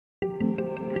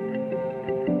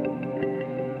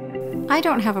I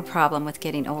don't have a problem with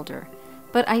getting older,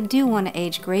 but I do want to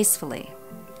age gracefully.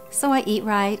 So I eat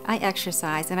right, I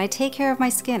exercise, and I take care of my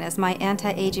skin as my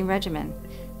anti-aging regimen.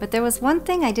 But there was one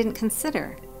thing I didn't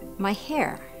consider: my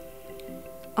hair.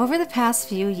 Over the past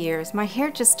few years, my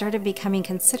hair just started becoming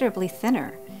considerably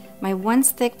thinner. My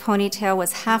once thick ponytail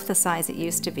was half the size it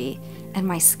used to be, and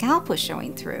my scalp was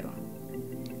showing through.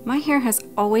 My hair has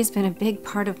always been a big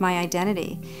part of my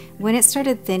identity. When it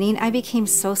started thinning, I became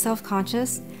so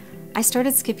self-conscious. I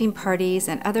started skipping parties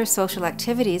and other social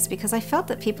activities because I felt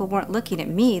that people weren't looking at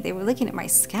me, they were looking at my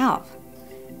scalp.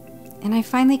 And I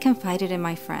finally confided in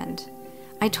my friend.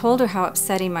 I told her how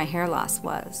upsetting my hair loss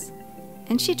was.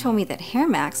 And she told me that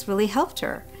HairMax really helped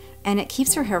her, and it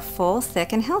keeps her hair full,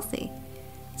 thick, and healthy.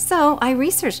 So I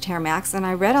researched HairMax and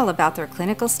I read all about their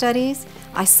clinical studies.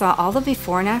 I saw all the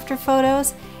before and after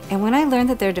photos, and when I learned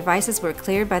that their devices were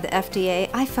cleared by the FDA,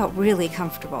 I felt really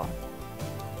comfortable.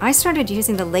 I started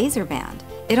using the laser band.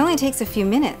 It only takes a few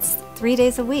minutes, 3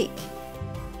 days a week.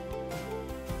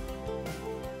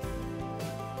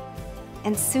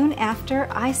 And soon after,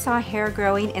 I saw hair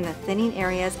growing in the thinning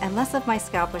areas and less of my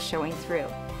scalp was showing through.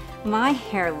 My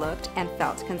hair looked and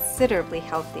felt considerably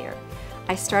healthier.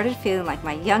 I started feeling like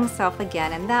my young self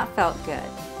again, and that felt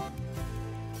good.